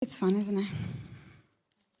It's fun, isn't it?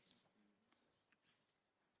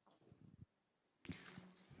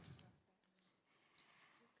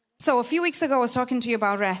 So a few weeks ago, I was talking to you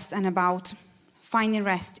about rest and about finding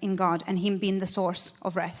rest in God and Him being the source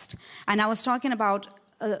of rest. And I was talking about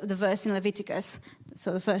the verse in Leviticus,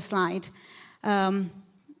 so the first slide, that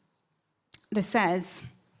says,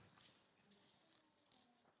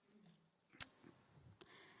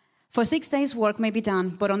 "For 6 days work may be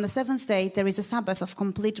done, but on the seventh day there is a Sabbath of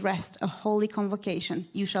complete rest, a holy convocation.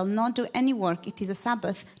 You shall not do any work. It is a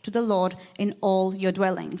Sabbath to the Lord in all your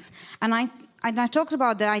dwellings." And I talked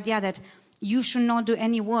about the idea that you should not do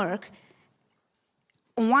any work.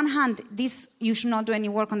 On one hand, this "you should not do any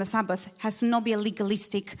work on the Sabbath" has to not be a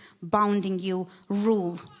legalistic, bounding you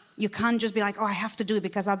rule. You can't just be like, "Oh, I have to do it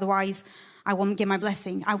because otherwise I won't get my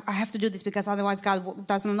blessing. I have to do this because otherwise God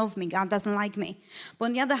doesn't love me. God doesn't like me." But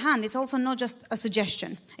on the other hand, it's also not just a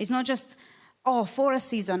suggestion. It's not just, for a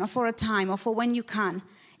season or for a time or for when you can.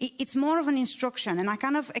 It's more of an instruction. And I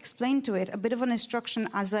kind of explained to it a bit of an instruction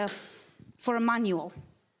for a manual.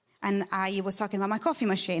 And I was talking about my coffee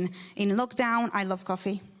machine. In lockdown, I love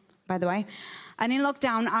coffee, by the way. And in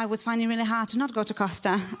lockdown, I was finding it really hard to not go to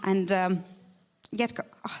Costa and thank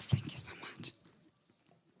you so much.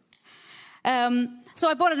 So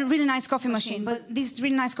I bought a really nice coffee machine, but this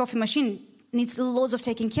really nice coffee machine needs loads of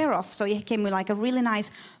taking care of. So it came with like a really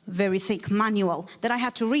nice, very thick manual that I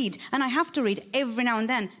had to read. And I have to read every now and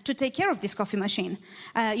then to take care of this coffee machine.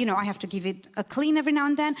 I have to give it a clean every now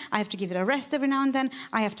and then. I have to give it a rest every now and then.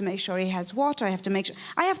 I have to make sure it has water. I have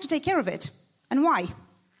to take care of it. And why?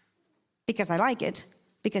 Because I like it.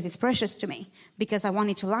 Because it's precious to me. Because I want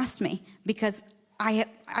it to last me. Because I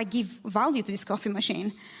give value to this coffee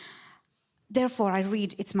machine. Therefore, I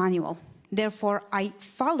read its manual. Therefore, I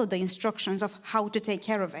follow the instructions of how to take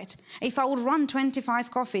care of it. If I would run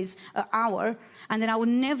 25 coffees an hour, and then I would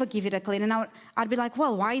never give it a clean, and I'd be like,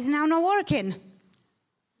 well, why is it now not working?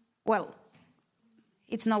 Well,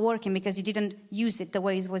 it's not working because you didn't use it the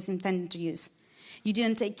way it was intended to use. You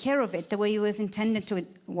didn't take care of it the way it was intended to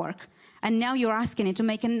work. And now you're asking it to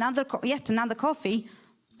make yet another coffee,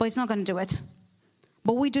 but it's not going to do it.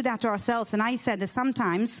 But we do that to ourselves. And I said that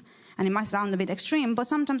sometimes, and it might sound a bit extreme, but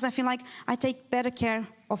sometimes I feel like I take better care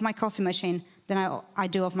of my coffee machine than I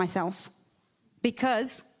do of myself.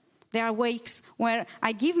 Because there are weeks where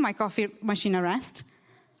I give my coffee machine a rest,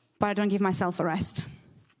 but I don't give myself a rest.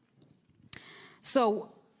 So,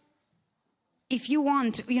 if you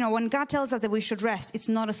want, when God tells us that we should rest, it's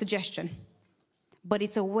not a suggestion, but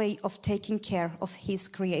it's a way of taking care of His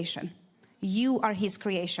creation. You are His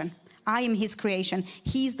creation. I am His creation.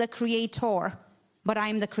 He's the creator, but I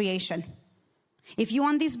am the creation. If you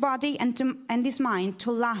want this body and this mind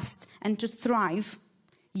to last and to thrive,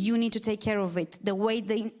 you need to take care of it the way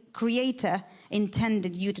the Creator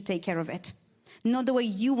intended you to take care of it. Not the way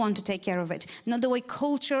you want to take care of it. Not the way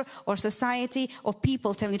culture or society or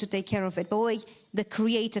people tell you to take care of it, but the way the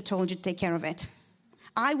Creator told you to take care of it.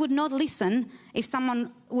 I would not listen if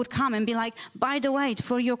someone would come and be like, by the way,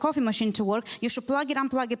 for your coffee machine to work, you should plug it,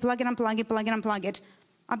 unplug it, plug it, unplug it, plug it, unplug it.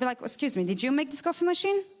 I'd be like, excuse me, did you make this coffee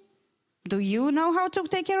machine? Do you know how to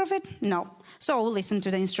take care of it? No. So listen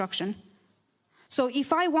to the instruction. So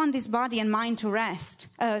if I want this body and mind to rest,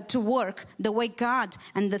 to work the way God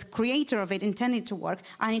and the Creator of it intended to work,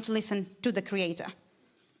 I need to listen to the Creator.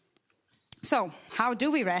 So how do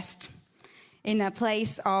we rest? In a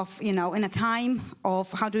place of, in a time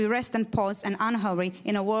of how do we rest and pause and unhurry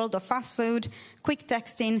in a world of fast food, quick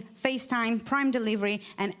texting, FaceTime, Prime delivery,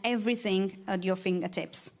 and everything at your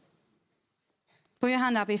fingertips. Put your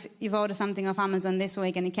hand up if you've ordered something off Amazon this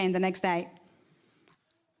week and it came the next day.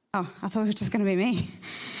 Oh, I thought it was just going to be me.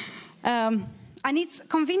 And it's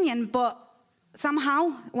convenient, but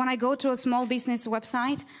somehow when I go to a small business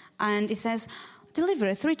website and it says,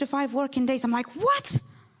 delivery 3 to 5 working days, I'm like, what?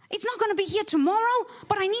 It's not going to be here tomorrow,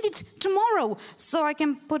 but I need it tomorrow. So I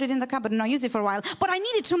can put it in the cupboard and not use it for a while. But I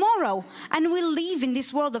need it tomorrow. And we live in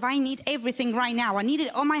this world of I need everything right now. I need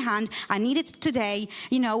it on my hand. I need it today.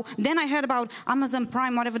 Then I heard about Amazon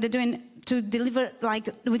Prime, whatever they're doing, to deliver like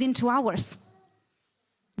within 2 hours.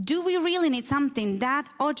 Do we really need something that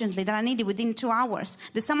urgently that I need it within 2 hours?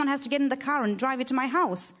 That someone has to get in the car and drive it to my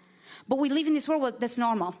house? But we live in this world where that's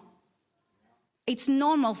normal. It's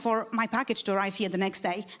normal for my package to arrive here the next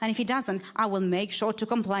day. And if it doesn't, I will make sure to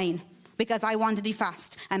complain. Because I wanted it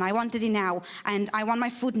fast. And I wanted it now. And I want my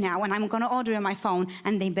food now. And I'm going to order on my phone.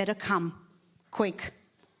 And they better come quick.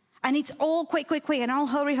 And it's all quick, quick, quick. And all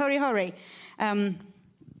hurry, hurry, hurry.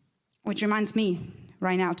 Which reminds me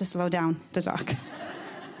right now to slow down to talk.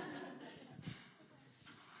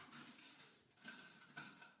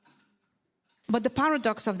 But the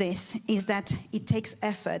paradox of this is that it takes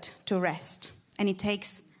effort to rest, and it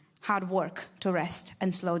takes hard work to rest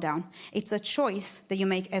and slow down. It's a choice that you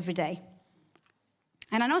make every day.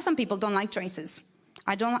 And I know some people don't like choices.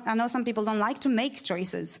 I know some people don't like to make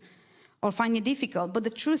choices or find it difficult, but the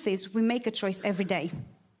truth is we make a choice every day.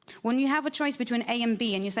 When you have a choice between A and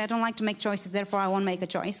B and you say, I don't like to make choices, therefore I won't make a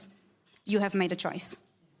choice, you have made a choice.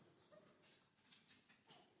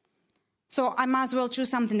 So I might as well choose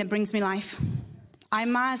something that brings me life. I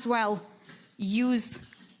might as well use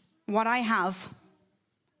what I have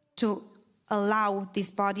to allow this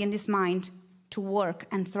body and this mind to work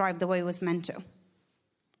and thrive the way it was meant to.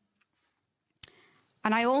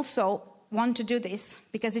 And I also want to do this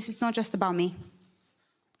because this is not just about me.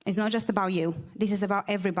 It's not just about you. This is about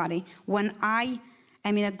everybody. When I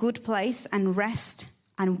am in a good place and rest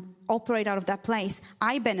and operate out of that place,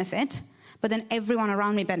 I benefit, but then everyone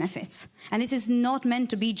around me benefits. And this is not meant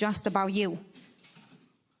to be just about you.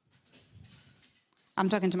 I'm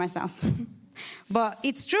talking to myself. But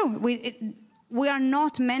it's true. We are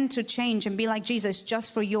not meant to change and be like Jesus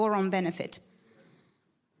just for your own benefit.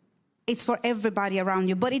 It's for everybody around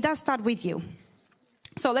you. But it does start with you.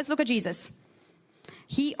 So let's look at Jesus.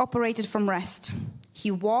 He operated from rest. He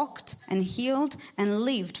walked and healed and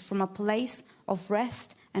lived from a place of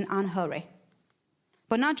rest and unhurry.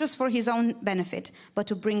 But not just for his own benefit, but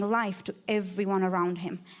to bring life to everyone around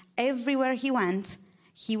him. Everywhere he went,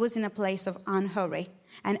 he was in a place of unhurry.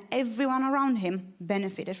 And everyone around him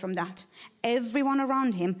benefited from that. Everyone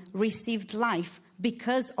around him received life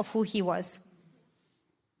because of who he was.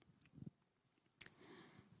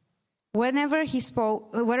 Wherever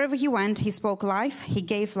he went, he spoke life, he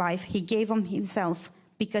gave him himself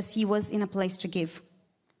because he was in a place to give.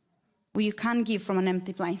 Well, you can't give from an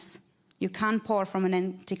empty place. You can't pour from an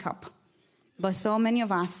empty cup. But so many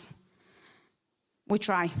of us, we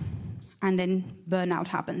try, and then burnout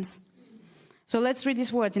happens. So let's read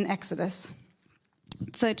these words in Exodus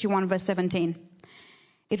 31, verse 17.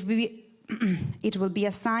 It will be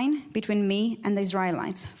a sign between me and the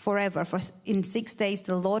Israelites forever. For in 6 days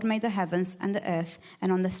the Lord made the heavens and the earth,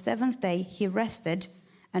 and on the seventh day he rested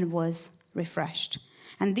and was refreshed.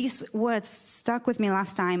 And these words stuck with me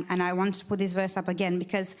last time, and I want to put this verse up again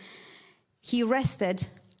because he rested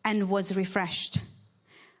and was refreshed.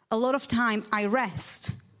 A lot of time I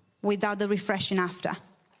rest without the refreshing after.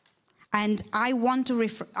 And I want to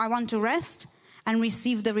rest and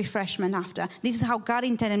receive the refreshment after. This is how God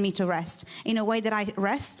intended me to rest, in a way that I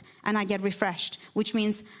rest and I get refreshed, which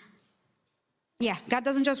means, God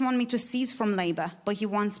doesn't just want me to cease from labor, but he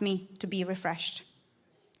wants me to be refreshed.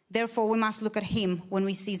 Therefore, we must look at him when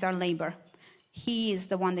we cease our labor. He is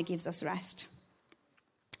the one that gives us rest.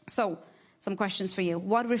 So, some questions for you.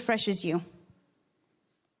 What refreshes you?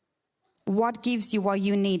 What gives you what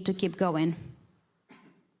you need to keep going?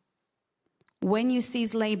 When you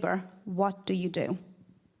cease labor, what do you do?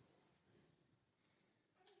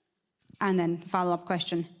 And then follow-up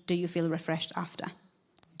question, do you feel refreshed after?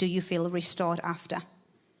 Do you feel restored after?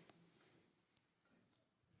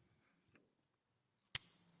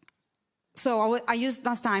 So I used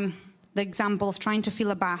last time the example of trying to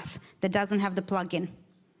fill a bath that doesn't have the plug in.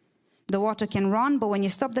 The water can run, but when you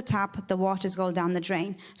stop the tap, the waters go down the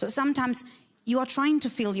drain. So sometimes you are trying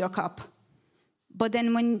to fill your cup, but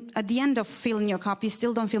then when at the end of filling your cup, you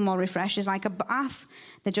still don't feel more refreshed. It's like a bath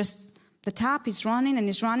that just, the tap is running and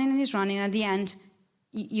is running and is running. And at the end,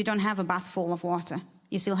 you don't have a bath full of water.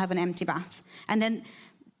 You still have an empty bath. And then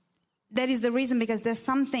that is the reason, because there's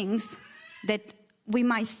some things that we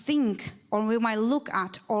might think or we might look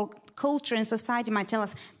at, or culture and society might tell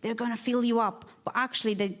us they're going to fill you up, but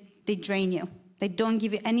actually they drain you. They don't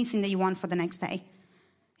give you anything that you want for the next day.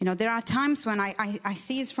 You know, there are times when I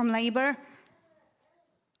cease from labor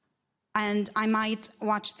and I might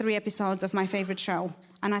watch 3 episodes of my favorite show.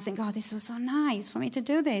 And I think, oh, this was so nice for me to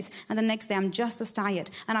do this. And the next day I'm just as tired.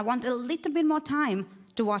 And I want a little bit more time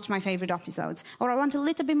to watch my favorite episodes. Or I want a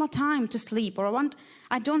little bit more time to sleep. Or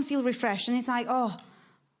I don't feel refreshed. And it's like, oh,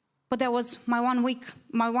 but that was my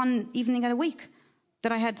one evening a week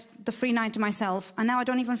that I had the free night to myself. And now I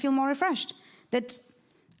don't even feel more refreshed.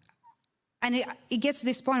 And it gets to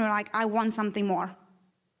this point where like, I want something more.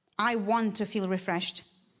 I want to feel refreshed.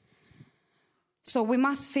 So we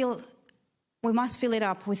must fill it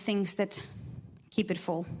up with things that keep it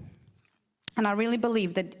full. And I really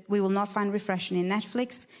believe that we will not find refreshing in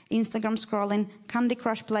Netflix, Instagram scrolling, Candy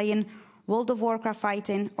Crush playing, World of Warcraft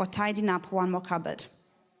fighting, or tidying up one more cupboard.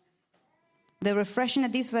 The refreshing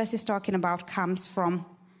that this verse is talking about comes from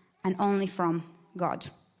and only from God.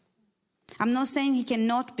 I'm not saying he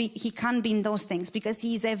can't be in those things, because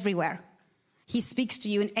he is everywhere. He speaks to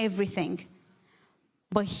you in everything.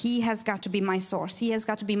 But he has got to be my source. He has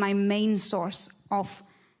got to be my main source of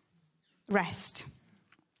rest.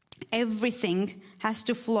 Everything has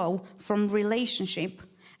to flow from relationship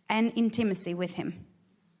and intimacy with him.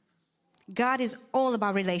 God is all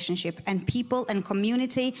about relationship and people and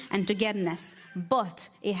community and togetherness, but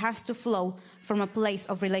it has to flow from a place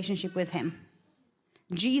of relationship with him.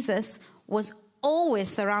 Jesus was always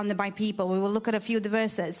surrounded by people. We will look at a few of the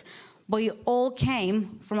verses, but it all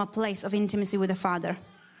came from a place of intimacy with the Father.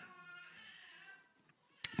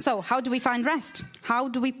 So how do we find rest? How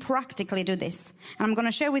do we practically do this? And I'm going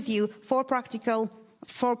to share with you four practices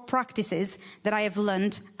that I have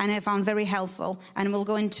learned and have found very helpful. And we'll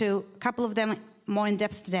go into a couple of them more in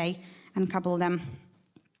depth today and a couple of them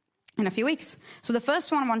in a few weeks. So the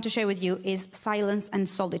first one I want to share with you is silence and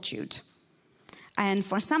solitude. And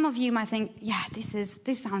for some of you might think, yeah,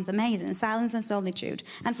 this sounds amazing, silence and solitude.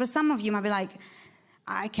 And for some of you might be like,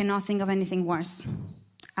 I cannot think of anything worse.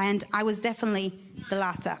 And I was definitely the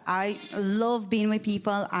latter. I love being with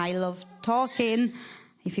people. I love talking,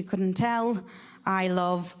 if you couldn't tell. I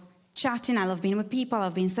love chatting. I love being with people. I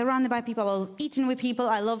love being surrounded by people. I love eating with people.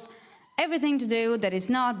 I love everything to do that is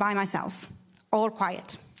not by myself or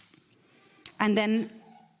quiet. And then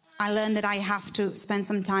I learned that I have to spend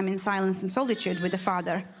some time in silence and solitude with the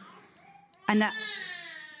Father. And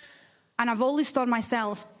I've always thought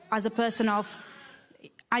myself as a person of,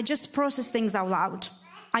 I just process things out loud.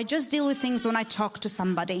 I just deal with things when I talk to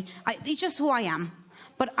somebody. It's just who I am.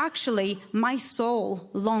 But actually, my soul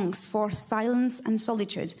longs for silence and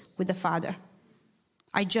solitude with the Father.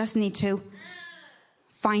 I just need to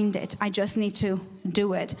find it. I just need to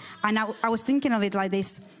do it. And I was thinking of it like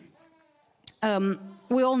this.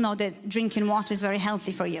 We all know that drinking water is very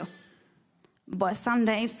healthy for you. But some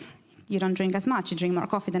days, you don't drink as much. You drink more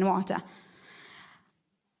coffee than water.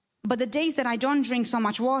 But the days that I don't drink so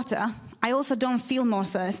much water, I also don't feel more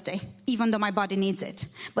thirsty, even though my body needs it.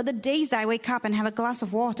 But the days that I wake up and have a glass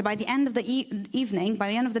of water, by the end of the evening, by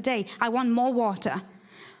the end of the day, I want more water.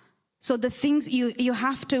 So the things, you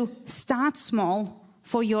have to start small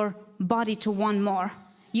for your body to want more.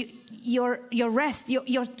 Your rest,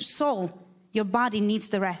 your soul, your body needs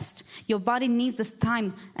the rest. Your body needs the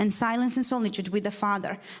time and silence and solitude with the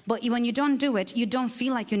Father. But when you don't do it, you don't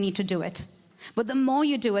feel like you need to do it. But the more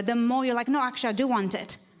you do it, the more you're like, no, actually, I do want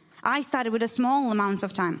it. I started with a small amount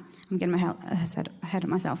of time. I'm getting ahead of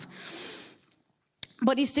myself.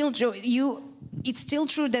 But it's still true. It's still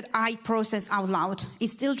true that I process out loud.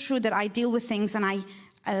 It's still true that I deal with things, and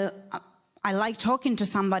I like talking to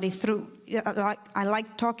somebody through. I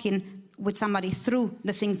like talking with somebody through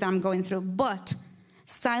the things that I'm going through. But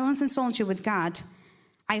silence and solitude with God,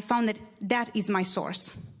 I found that is my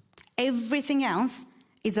source. Everything else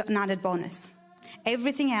is an added bonus.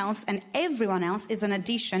 Everything else and everyone else is an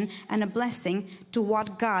addition and a blessing to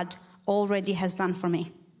what God already has done for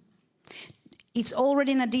me. It's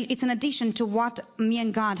already it's an addition to what me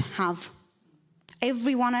and God have.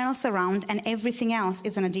 Everyone else around and everything else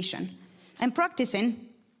is an addition. And practicing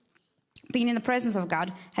being in the presence of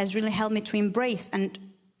God has really helped me to embrace and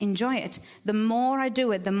enjoy it. The more I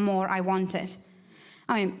do it, the more I want it.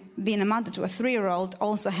 I mean, being a mother to a 3-year-old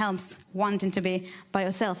also helps wanting to be by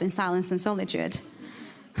yourself in silence and solitude.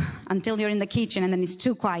 Until you're in the kitchen and then it's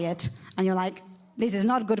too quiet. And you're like, this is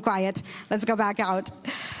not good quiet. Let's go back out.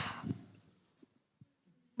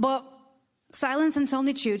 But silence and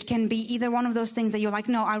solitude can be either one of those things that you're like,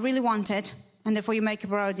 no, I really want it. And therefore you make a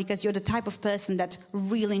priority because you're the type of person that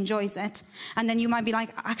really enjoys it. And then you might be like,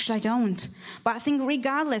 actually, I don't. But I think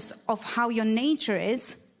regardless of how your nature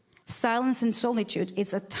is, silence and solitude,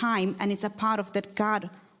 it's a time and it's a part of that God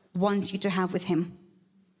wants you to have with him.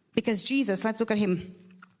 Because Jesus, let's look at him.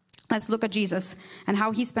 Let's look at Jesus and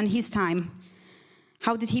how he spent his time.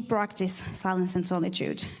 How did he practice silence and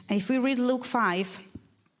solitude? And if we read Luke 5,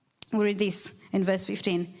 we read this in verse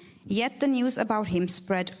 15. Yet the news about him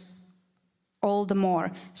spread all the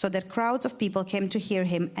more, so that crowds of people came to hear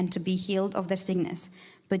him and to be healed of their sickness.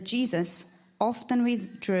 But Jesus often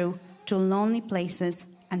withdrew to lonely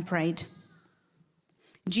places and prayed.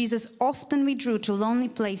 Jesus often withdrew to lonely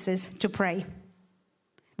places to pray.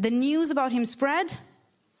 The news about him spread,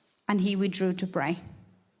 and he withdrew to pray.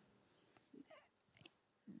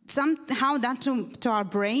 Somehow that to our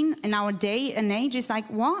brain in our day and age is like,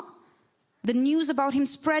 what? The news about him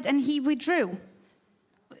spread and he withdrew.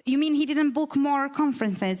 You mean he didn't book more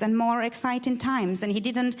conferences and more exciting times, and he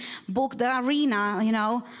didn't book the arena,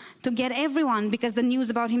 to get everyone because the news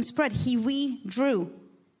about him spread. He withdrew.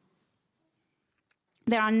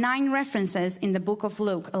 There are 9 references in the book of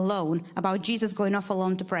Luke alone about Jesus going off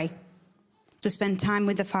alone to pray, to spend time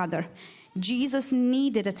with the Father. Jesus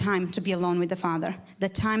needed a time to be alone with the Father, the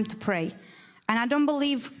time to pray. And I don't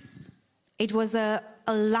believe it was a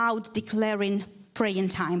loud declaring praying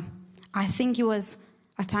time. I think it was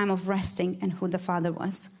a time of resting in who the Father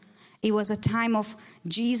was. It was a time of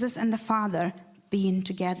Jesus and the Father being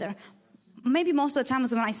together. Maybe most of the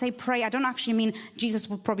times when I say pray, I don't actually mean Jesus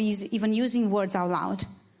would probably even using words out loud.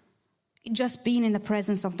 Just being in the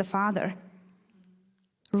presence of the Father.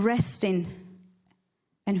 Resting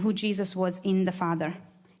in who Jesus was in the Father.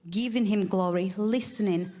 Giving him glory,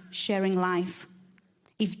 listening, sharing life.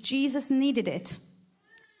 If Jesus needed it,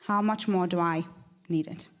 how much more do I need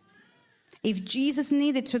it? If Jesus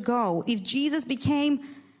needed to go, if Jesus became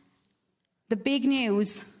the big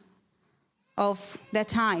news of that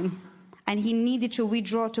time, and he needed to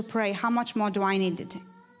withdraw to pray, how much more do I need it?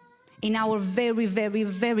 In our very, very,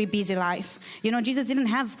 very busy life. You know, Jesus didn't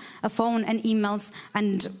have a phone and emails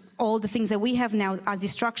and all the things that we have now as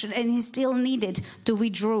distraction, and he still needed to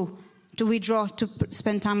withdraw to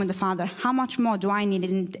spend time with the Father. How much more do I need it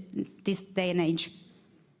in this day and age?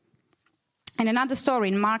 And another story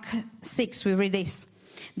in Mark 6, we read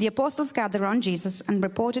this. The apostles gathered around Jesus and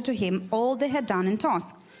reported to him all they had done and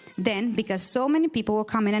taught. Then, because so many people were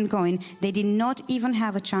coming and going, they did not even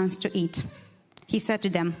have a chance to eat. He said to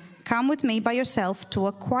them, "Come with me by yourself to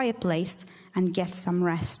a quiet place and get some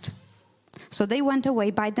rest." So they went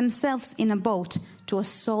away by themselves in a boat to a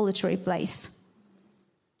solitary place.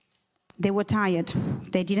 They were tired.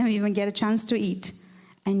 They didn't even get a chance to eat.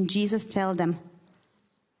 And Jesus told them,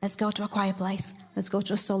 "Let's go to a quiet place. Let's go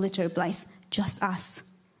to a solitary place. Just us.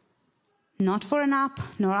 Not for a nap,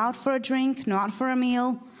 nor out for a drink, nor out for a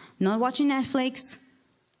meal, not watching Netflix.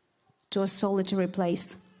 To a solitary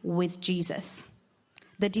place with Jesus."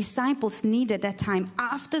 The disciples needed that time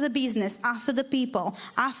after the business, after the people,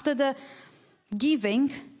 after the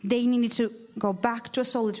giving. They needed to go back to a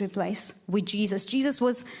solitary place with Jesus. Jesus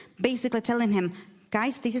was basically telling him,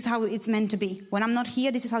 guys, this is how it's meant to be. When I'm not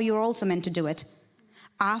here, this is how you're also meant to do it.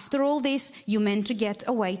 After all this, you're meant to get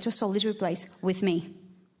away to a solitary place with me.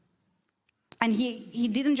 And he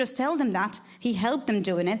didn't just tell them that. He helped them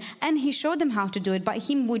doing it. And he showed them how to do it by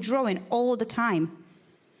him withdrawing all the time.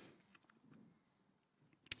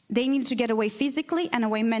 They needed to get away physically and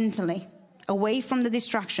away mentally. Away from the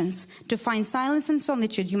distractions. To find silence and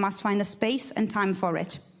solitude, you must find a space and time for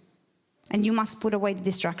it. And you must put away the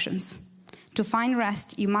distractions. To find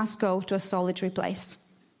rest, you must go to a solitary place.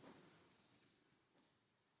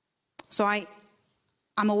 So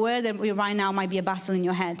I'm aware that right now might be a battle in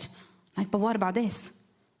your head. Like, but what about this?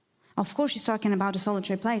 Of course she's talking about a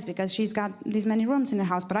solitary place because she's got these many rooms in her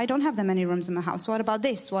house, but I don't have that many rooms in my house. What about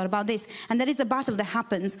this? What about this? And that is a battle that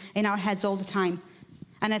happens in our heads all the time.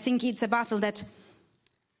 And I think it's a battle that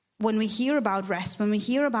when we hear about rest, when we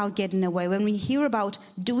hear about getting away, when we hear about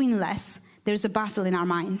doing less, there's a battle in our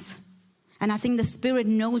minds. And I think the Spirit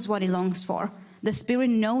knows what he longs for. The Spirit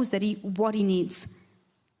knows that what he needs.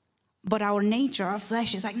 But our nature, our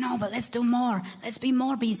flesh is like, no, but let's do more. Let's be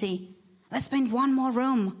more busy. Let's paint one more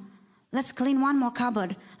room. Let's clean one more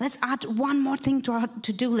cupboard. Let's add one more thing to our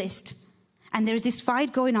to-do list. And there's this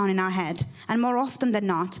fight going on in our head. And more often than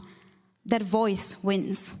not, that voice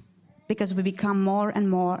wins because we become more and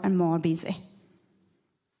more and more busy.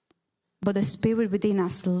 But the Spirit within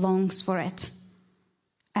us longs for it.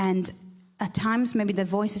 And at times, maybe the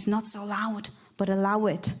voice is not so loud, but allow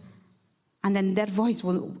it. And then that voice,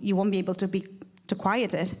 you won't be able to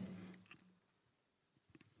quiet it.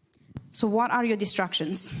 So what are your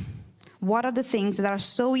distractions? What are the things that are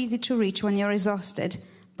so easy to reach when you're exhausted,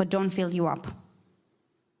 but don't fill you up?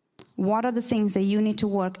 What are the things that you need to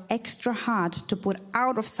work extra hard to put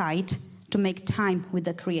out of sight to make time with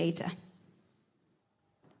the Creator?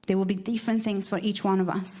 There will be different things for each one of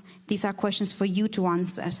us. These are questions for you to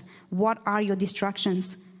answer. What are your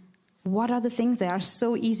distractions? What are the things that are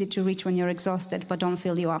so easy to reach when you're exhausted but don't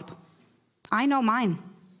fill you up? I know mine.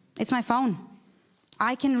 It's my phone.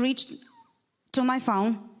 I can reach to my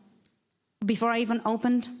phone before I even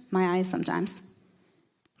opened my eyes sometimes.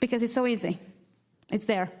 Because it's so easy. It's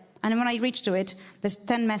there. And when I reach to it, there's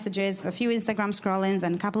 10 messages, a few Instagram scrollings,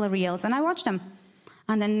 and a couple of reels, and I watch them.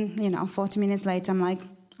 And then, 40 minutes later, I'm like,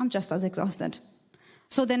 I'm just as exhausted.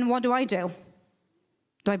 So then what do?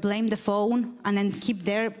 Do I blame the phone and then keep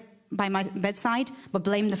there by my bedside, but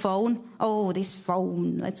blame the phone? Oh, this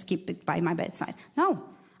phone, let's keep it by my bedside. No,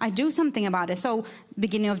 I do something about it. So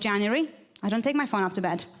beginning of January, I don't take my phone up to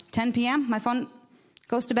bed. 10 p.m., my phone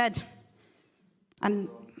goes to bed. And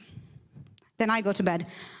then I go to bed.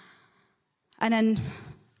 And then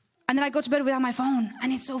I go to bed without my phone.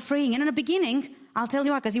 And it's so freeing. And in the beginning, I'll tell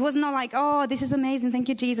you why, because it was not like, oh, this is amazing, thank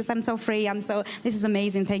you, Jesus, I'm so free, this is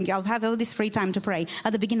amazing, thank you, I'll have all this free time to pray.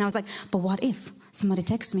 At the beginning, I was like, but what if somebody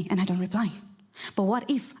texts me and I don't reply? But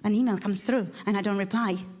what if an email comes through and I don't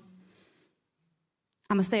reply?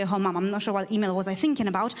 I'm a stay-at-home mom, I'm not sure what email was I thinking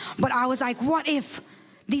about, but I was like, what if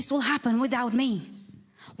this will happen without me?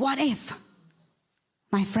 What if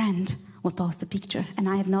my friend will post a picture and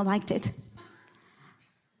I have not liked it?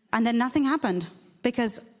 And then nothing happened.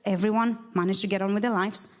 Because everyone managed to get on with their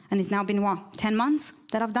lives. And it's now been, 10 months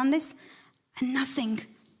that I've done this? And nothing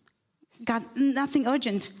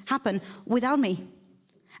urgent happened without me.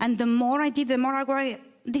 And the more I did, the more I go,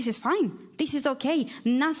 this is fine. This is okay.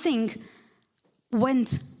 Nothing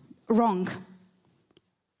went wrong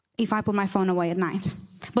if I put my phone away at night.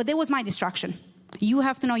 But there was my distraction. You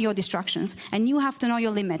have to know your distractions. And you have to know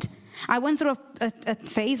your limit. I went through a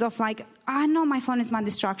phase of like, I know my phone is my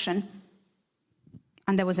distraction.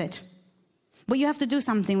 And that was it. But you have to do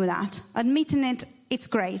something with that. Admitting it, it's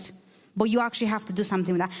great. But you actually have to do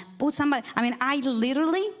something with that. I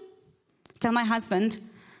literally tell my husband,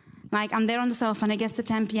 like, I'm there on the sofa and it gets to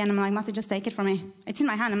 10 p.m. I'm like, Matthew, just take it from me. It's in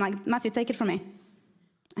my hand. I'm like, Matthew, take it from me.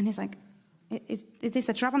 And he's like, is this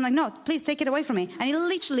a trap? I'm like, no, please take it away from me. And he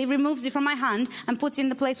literally removes it from my hand and puts it in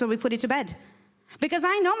the place where we put it to bed. Because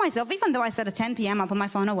I know myself, even though I said at 10 p.m. I put my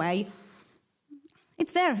phone away,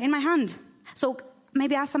 it's there in my hand. So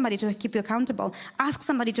maybe ask somebody to keep you accountable. Ask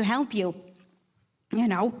somebody to help you. You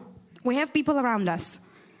know, we have people around us.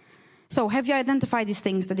 So have you identified these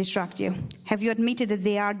things that distract you? Have you admitted that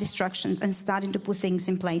they are distractions and starting to put things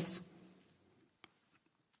in place?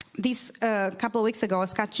 This couple of weeks ago, I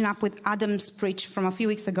was catching up with Adam's preach from a few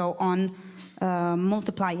weeks ago on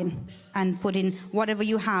multiplying and putting whatever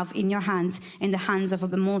you have in your hands in the hands of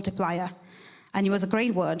a multiplier. And it was a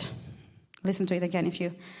great word. Listen to it again if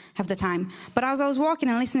you have the time. But as I was walking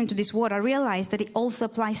and listening to this word, I realized that it also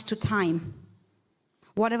applies to time.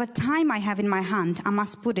 Whatever time I have in my hand, I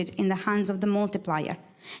must put it in the hands of the multiplier.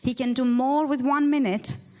 He can do more with 1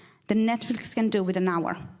 minute than Netflix can do with an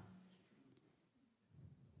hour.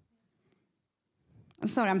 I'm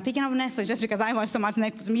sorry, I'm picking up Netflix just because I watch so much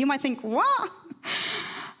Netflix. You might think, what?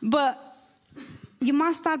 But you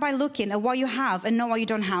must start by looking at what you have and know what you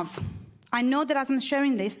don't have. I know that as I'm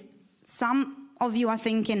sharing this, some of you are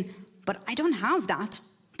thinking, but I don't have that.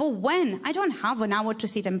 But when? I don't have an hour to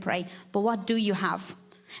sit and pray. But what do you have?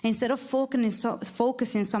 Instead of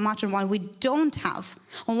focusing so much on what we don't have,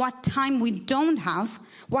 on what time we don't have,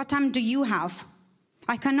 what time do you have?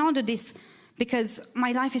 I cannot do this because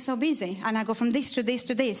my life is so busy and I go from this to this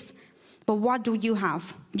to this. But what do you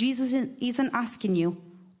have? Jesus isn't asking you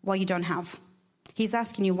what you don't have. He's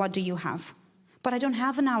asking you, what do you have? But I don't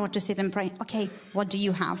have an hour to sit and pray. Okay, what do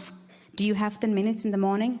you have? Do you have 10 minutes in the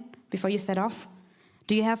morning before you set off?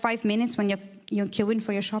 Do you have 5 minutes when you're queuing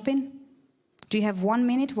for your shopping? Do you have 1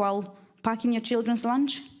 minute while packing your children's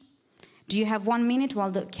lunch? Do you have 1 minute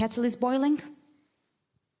while the kettle is boiling?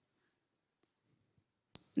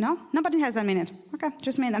 No? Nobody has that minute. Okay,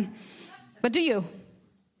 just me then. But do you?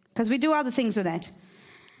 Because we do other things with it.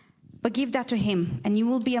 But give that to him, and you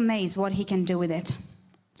will be amazed what he can do with it.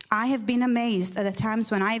 I have been amazed at the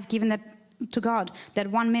times when I have given that to God, that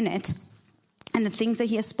 1 minute, and the things that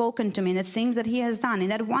he has spoken to me, and the things that he has done in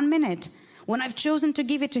that 1 minute, when I've chosen to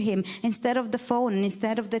give it to him instead of the phone,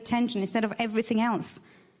 instead of the attention, instead of everything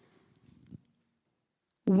else.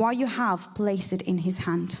 What you have, place it in his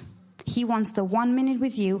hand. He wants the 1 minute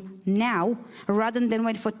with you now, rather than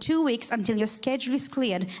wait for 2 weeks until your schedule is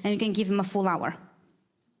cleared and you can give him a full hour.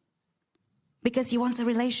 Because he wants a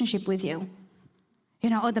relationship with you. You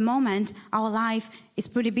know, at the moment, our life is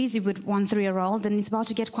pretty busy with 1 3-year-old, and it's about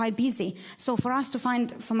to get quite busy. So for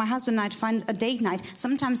my husband and I to find a date night,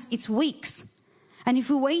 sometimes it's weeks. And if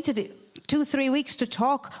we waited 2-3 weeks to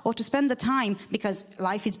talk or to spend the time, because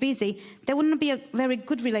life is busy, there wouldn't be a very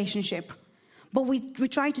good relationship. But we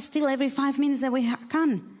try to steal every 5 minutes that we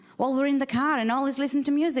can. While we're in the car and always listen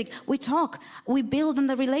to music, we talk, we build on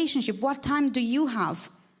the relationship. What time do you have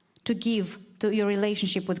to give to your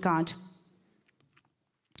relationship with God?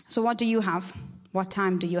 So what do you have? What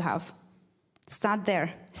time do you have? Start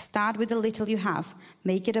there. Start with the little you have.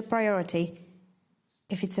 Make it a priority.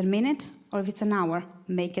 If it's a minute or if it's an hour,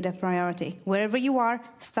 make it a priority. Wherever you are,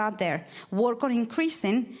 start there. Work on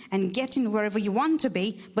increasing and getting wherever you want to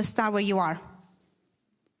be, but start where you are.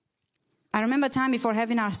 I remember a time before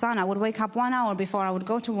having our son, I would wake up 1 hour before I would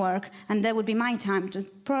go to work, and that would be my time to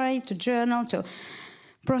pray, to journal, to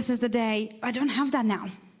process the day. I don't have that now.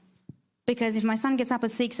 Because if my son gets up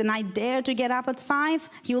at 6 and I dare to get up at 5,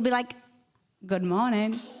 he will be like, good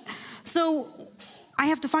morning. So I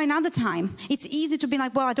have to find other time. It's easy to be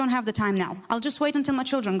like, well, I don't have the time now. I'll just wait until my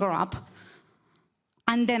children grow up.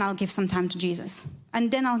 And then I'll give some time to Jesus. And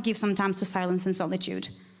then I'll give some time to silence and solitude.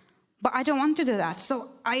 But I don't want to do that. So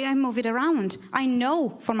I move it around. I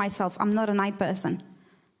know for myself, I'm not a night person.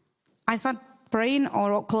 I start praying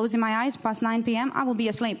or closing my eyes past 9 p.m., I will be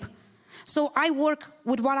asleep. So I work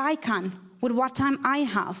with what I can, with what time I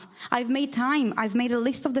have. I've made time. I've made a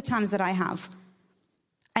list of the times that I have.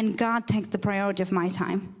 And God takes the priority of my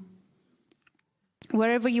time.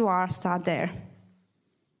 Wherever you are, start there.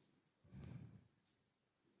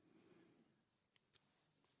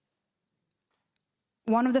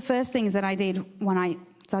 One of the first things that I did when I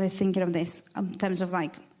started thinking of this, in terms of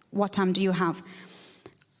like, what time do you have?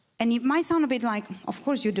 And it might sound a bit like, of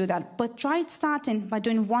course you do that, but try starting by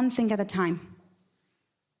doing one thing at a time.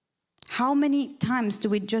 How many times do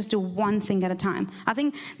we just do one thing at a time? I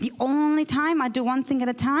think the only time I do one thing at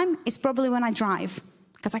a time is probably when I drive,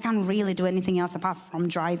 because I can't really do anything else apart from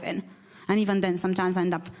driving. And even then, sometimes I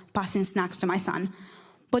end up passing snacks to my son.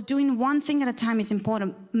 But doing one thing at a time is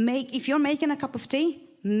important. If you're making a cup of tea,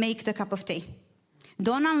 make the cup of tea.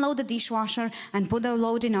 Don't unload the dishwasher and put the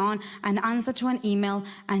loading on and answer to an email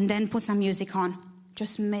and then put some music on.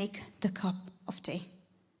 Just make the cup of tea.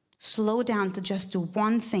 Slow down to just do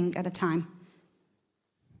one thing at a time.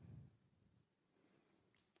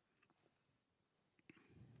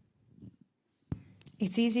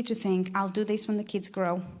 It's easy to think, I'll do this when the kids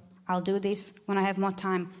grow. I'll do this when I have more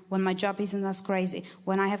time, when my job isn't as crazy,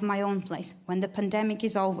 when I have my own place, when the pandemic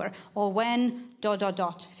is over, or when ...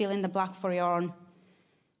 fill in the blank for your own.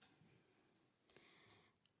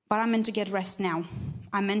 But I'm meant to get rest now.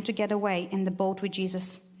 I'm meant to get away in the boat with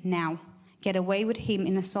Jesus now. Get away with him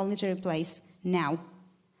in a solitary place now.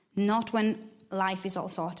 Not when life is all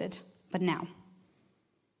sorted, but now.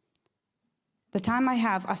 The time I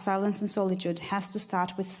have as silence and solitude has to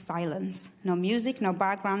start with silence. No music, no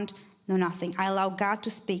background, no nothing. I allow God to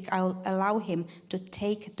speak. I allow him to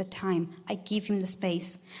take the time. I give him the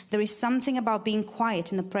space. There is something about being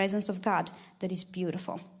quiet in the presence of God that is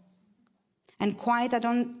beautiful. And quiet,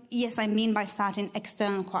 I mean by starting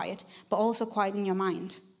external quiet, but also quiet in your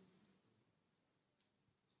mind.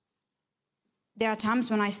 There are times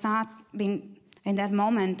when I start being in that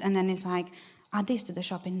moment, and then it's like, add this to the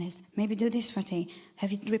shopping list. Maybe do this for tea.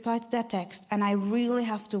 Have you replied to that text? And I really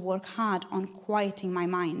have to work hard on quieting my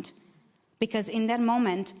mind. Because in that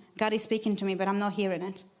moment, God is speaking to me, but I'm not hearing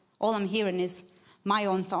it. All I'm hearing is my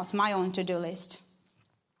own thoughts, my own to-do list.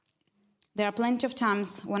 There are plenty of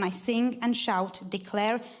times when I sing and shout,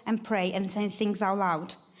 declare and pray and say things out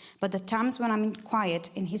loud. But the times when I'm quiet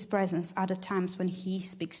in his presence are the times when he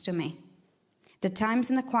speaks to me. The times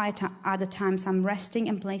in the quiet are the times I'm resting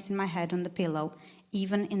and placing my head on the pillow,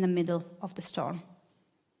 even in the middle of the storm.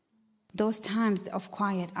 Those times of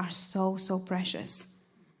quiet are so, so precious.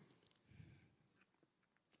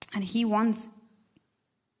 And he wants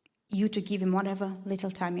you to give him whatever little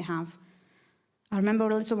time you have. I remember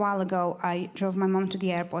a little while ago, I drove my mom to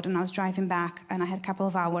the airport and I was driving back and I had a couple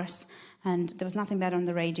of hours and there was nothing better on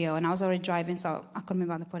the radio and I was already driving, so I couldn't be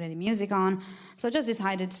bothered to put any music on. So I just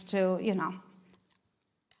decided to,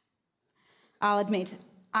 I'll admit,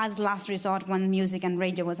 as last resort when music and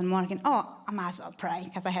radio wasn't working, I might as well pray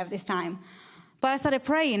because I have this time. But I started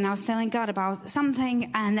praying. I was telling God about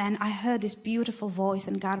something, and then I heard this beautiful voice,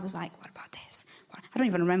 and God was like, what about this? I don't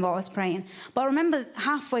even remember what I was praying. But I remember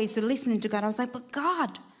halfway through listening to God, I was like, but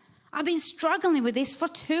God, I've been struggling with this for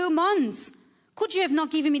 2 months. Could you have not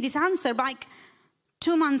given me this answer like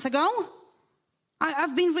 2 months ago?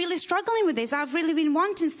 I've been really struggling with this. I've really been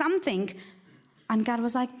wanting something. And God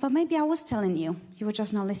was like, but maybe I was telling you. You were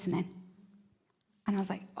just not listening. And I was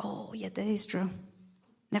like, oh, yeah, that is true.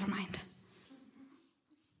 Never mind.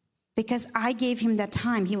 Because I gave him that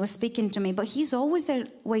time. He was speaking to me. But he's always there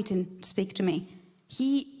waiting to speak to me.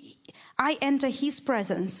 I enter his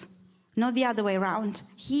presence, not the other way around.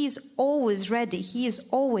 He is always ready. He is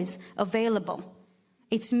always available.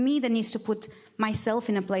 It's me that needs to put myself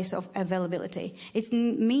in a place of availability. It's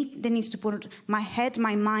me that needs to put my head,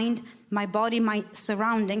 my mind, my body, my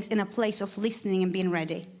surroundings in a place of listening and being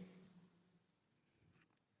ready.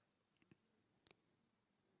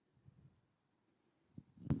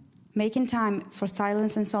 Making time for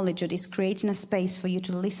silence and solitude is creating a space for you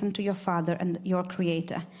to listen to your Father and your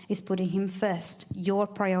Creator. It's putting him first, your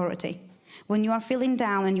priority. When you are feeling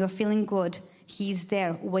down and you're feeling good, he is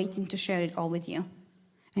there waiting to share it all with you.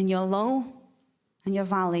 In your low, in your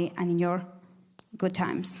valley, and in your good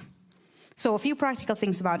times. So a few practical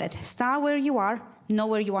things about it. Start where you are, know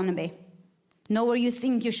where you want to be. Know where you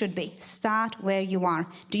think you should be. Start where you are.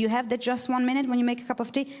 Do you have that just 1 minute when you make a cup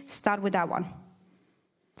of tea? Start with that one.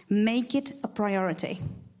 Make it a priority.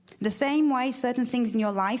 The same way certain things in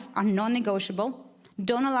your life are non-negotiable,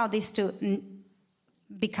 don't allow this to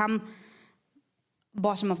become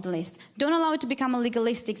bottom of the list. Don't allow it to become a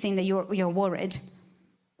legalistic thing that you're worried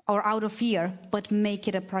or out of fear, but make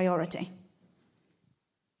it a priority.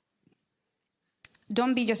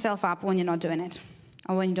 Don't beat yourself up when you're not doing it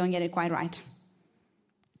or when you don't get it quite right.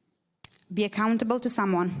 Be accountable to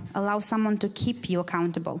someone. Allow someone to keep you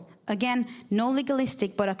accountable. Again, no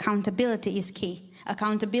legalistic, but accountability is key.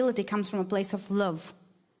 Accountability comes from a place of love.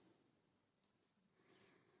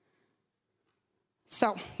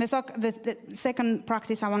 So, the second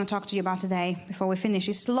practice I want to talk to you about today, before we finish,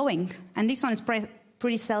 is slowing. And this one is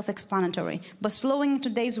pretty self-explanatory. But slowing in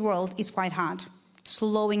today's world is quite hard.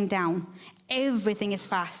 Slowing down. Everything is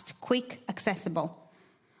fast, quick, accessible.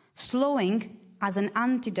 Slowing as an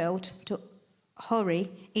antidote to hurry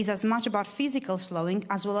is as much about physical slowing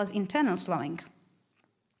as well as internal slowing.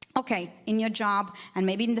 Okay, in your job, and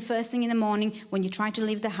maybe in the first thing in the morning when you try to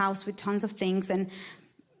leave the house with tons of things and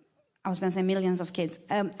I was going to say millions of kids,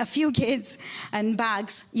 a few kids and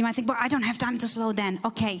bags, you might think, but I don't have time to slow then.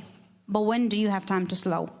 Okay, but when do you have time to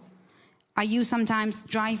slow? Are you sometimes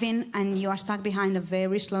driving and you are stuck behind a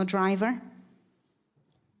very slow driver?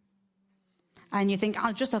 And you think,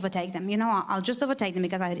 I'll just overtake them. I'll just overtake them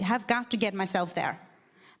because I have got to get myself there.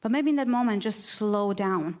 But maybe in that moment, just slow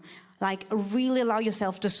down. Like, really allow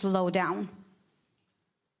yourself to slow down.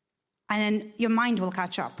 And then your mind will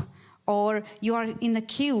catch up. Or you are in the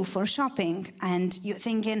queue for shopping and you're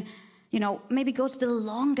thinking, maybe go to the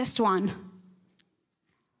longest one.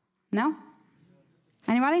 No?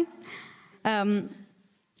 Anybody?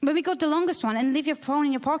 Maybe go to the longest one and leave your phone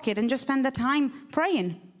in your pocket and just spend the time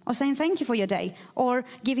praying or saying thank you for your day or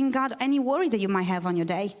giving God any worry that you might have on your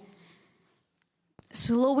day.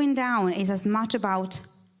 Slowing down is as much about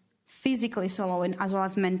physically slowing as well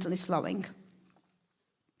as mentally slowing.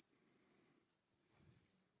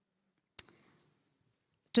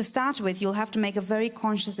 To start with, you'll have to make a very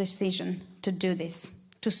conscious decision to do this,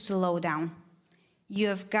 to slow down.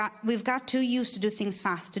 We've got too used to do things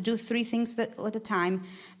fast, to do 3 things at a time.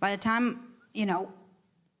 By the time,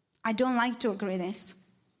 I don't like to agree this.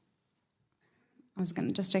 I was going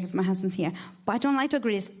to just check if my husband's here. But I don't like to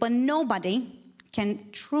agree this, but nobody can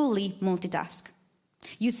truly multitask.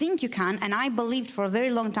 You think you can, and I believed for a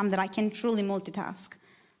very long time that I can truly multitask.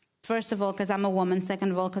 First of all, because I'm a woman.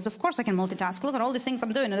 Second of all, because of course I can multitask. Look at all the things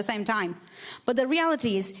I'm doing at the same time. But the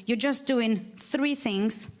reality is, you're just doing 3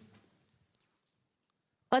 things,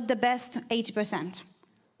 at the best 80%.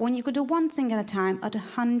 When you could do 1 thing at a time at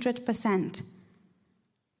 100%.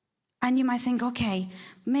 And you might think, okay,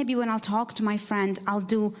 maybe when I'll talk to my friend, I'll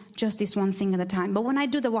do just this 1 thing at a time. But when I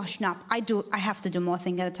do the washing up, I have to do more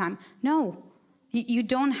things at a time. No, you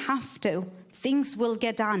don't have to. Things will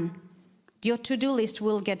get done. Your to-do list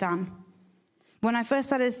will get done. When I first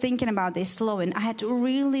started thinking about this slowing, I had to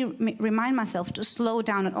really remind myself to slow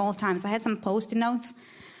down at all times. I had some Post-it notes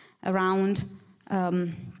around, I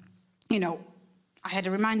had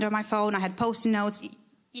a reminder on my phone. I had Post-it notes.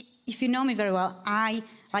 If you know me very well, I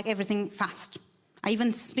like everything fast. I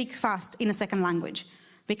even speak fast in a second language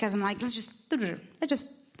because I'm like, let's just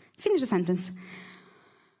finish the sentence.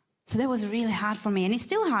 So that was really hard for me, and it's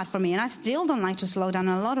still hard for me, and I still don't like to slow down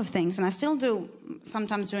on a lot of things, and I still do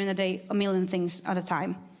sometimes during the day 1 million things at a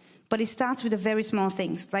time. But it starts with the very small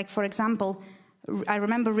things. Like, for example, I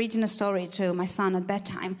remember reading a story to my son at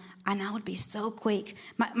bedtime, and I would be so quick.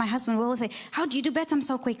 My husband will always say, how do you do bedtime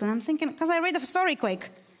so quickly? And I'm thinking, because I read the story quick.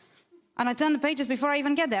 And I turn the pages before I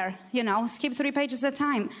even get there, skip 3 pages at a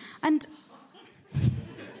time. And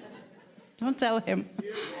don't tell him.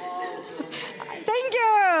 Thank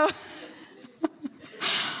you.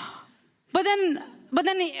 But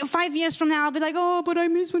then 5 years from now, I'll be like, oh, but I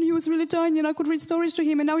miss when he was really tiny and I could read stories to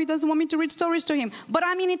him, and now he doesn't want me to read stories to him. But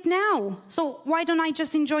I'm in it now. So why don't I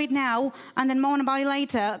just enjoy it now and then moan about it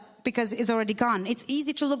later because it's already gone? It's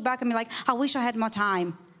easy to look back and be like, I wish I had more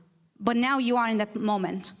time. But now you are in that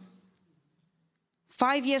moment.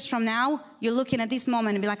 5 years from now, you're looking at this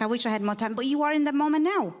moment and be like, I wish I had more time. But you are in that moment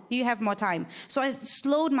now. You have more time. So I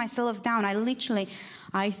slowed myself down.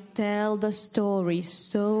 I tell the story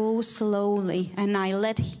so slowly. And I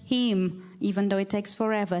let him, even though it takes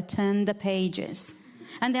forever, turn the pages.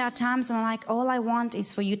 And there are times when I'm like, all I want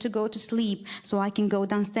is for you to go to sleep so I can go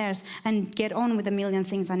downstairs and get on with 1 million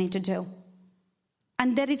things I need to do.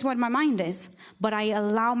 And that is what my mind is. But I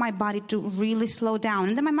allow my body to really slow down.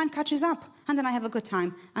 And then my mind catches up. And then I have a good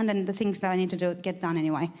time. And then the things that I need to do get done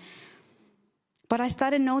anyway. But I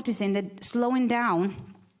started noticing that slowing down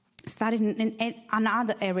started in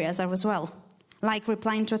other areas as well. Like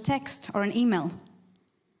replying to a text or an email.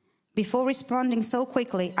 before responding so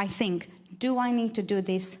quickly, I think, do I need to do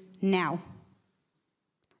this now?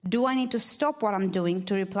 Do I need to stop what I'm doing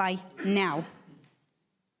to reply now?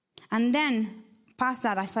 And then, past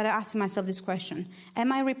that, I started asking myself this question.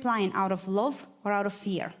 Am I replying out of love or out of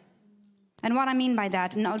fear? And what I mean by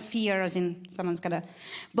that, not fear as in someone's gonna,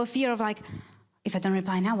 but fear of like, if I don't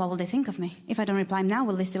reply now, what will they think of me? If I don't reply now,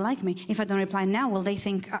 will they still like me? If I don't reply now, will they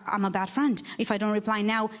think I'm a bad friend? If I don't reply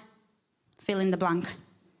now, fill in the blank.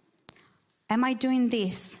 Am I doing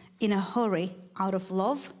this in a hurry out of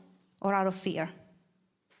love or out of fear?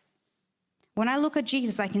 When I look at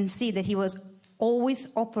Jesus, I can see that he was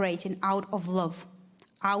always operating out of love,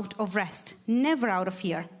 out of rest, never out of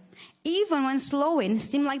fear. Even when slowing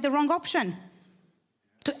seemed like the wrong option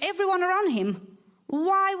to everyone around him.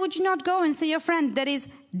 Why would you not go and see your friend that is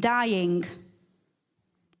dying?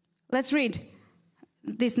 Let's read.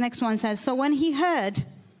 This next one says, so when he heard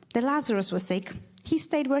that Lazarus was sick, he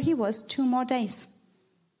stayed where he was 2 more days.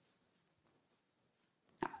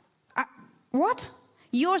 What?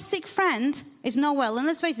 Your sick friend is not well. And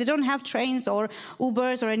let's face it, they don't have trains or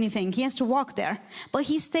Ubers or anything. He has to walk there. But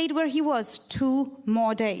he stayed where he was 2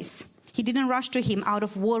 more days. He didn't rush to him out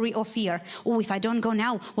of worry or fear. Oh, if I don't go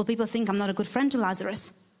now, will people think I'm not a good friend to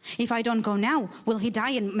Lazarus? If I don't go now, will he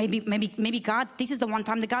die? And maybe God, this is the one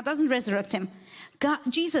time that God doesn't resurrect him.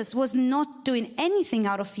 Jesus was not doing anything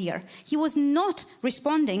out of fear. He was not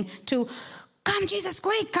responding to, come Jesus,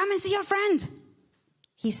 quick, come and see your friend.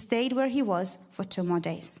 He stayed where he was for 2 more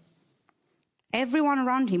days. Everyone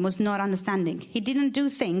around him was not understanding. He didn't do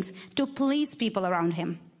things to please people around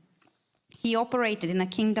him. He operated in a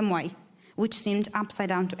kingdom way, which seemed upside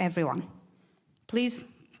down to everyone.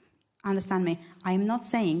 Please understand me. I am not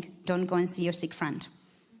saying don't go and see your sick friend.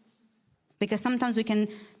 Because sometimes we can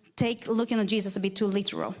take looking at Jesus a bit too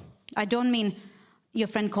literal. I don't mean your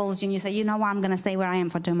friend calls you and you say, you know what, I'm going to stay where I am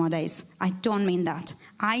for 2 more days. I don't mean that.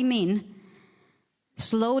 I mean,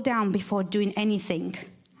 slow down before doing anything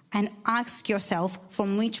and ask yourself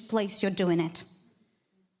from which place you're doing it.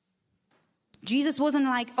 Jesus wasn't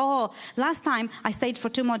like, oh, last time I stayed for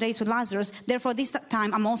 2 more days with Lazarus, therefore this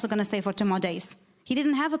time I'm also going to stay for 2 more days. He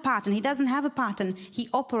didn't have a pattern. He doesn't have a pattern. He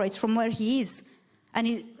operates from where he is.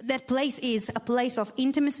 And that place is a place of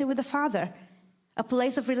intimacy with the Father, a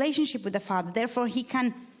place of relationship with the Father. Therefore, he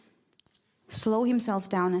can slow himself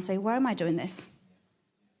down and say, why am I doing this?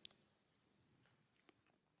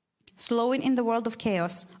 Slowing in the world of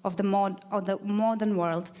chaos of the modern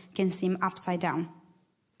world can seem upside down.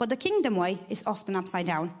 But the kingdom way is often upside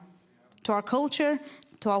down. To our culture,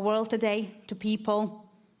 to our world today, to people.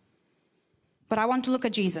 But I want to look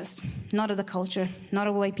at Jesus, not at the culture, not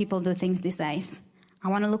at the way people do things these days. I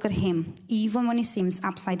want to look at him, even when he seems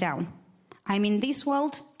upside down. I'm in this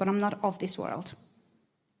world, but I'm not of this world.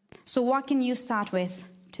 So what can you start with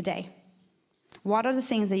today? What are the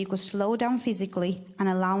things that you could slow down physically and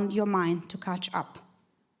allow your mind to catch up?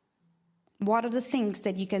 What are the things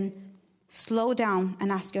that you can slow down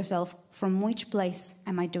and ask yourself, from which place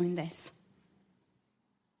am I doing this?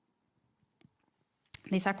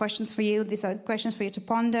 These are questions for you. These are questions for you to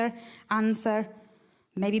ponder, answer,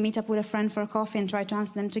 maybe meet up with a friend for a coffee and try to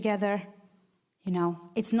answer them together. You know,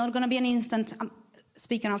 it's not going to be an instant,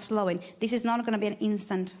 speaking of slowing, this is not going to be an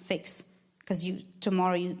instant fix because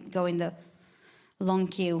tomorrow you go in the long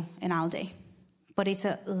queue in Aldi. But it's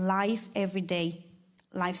a life, everyday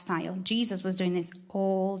lifestyle. Jesus was doing this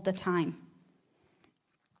all the time.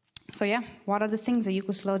 So yeah, what are the things that you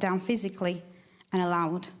could slow down physically and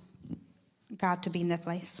allow God to be in that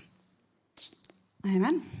place?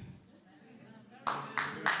 Amen.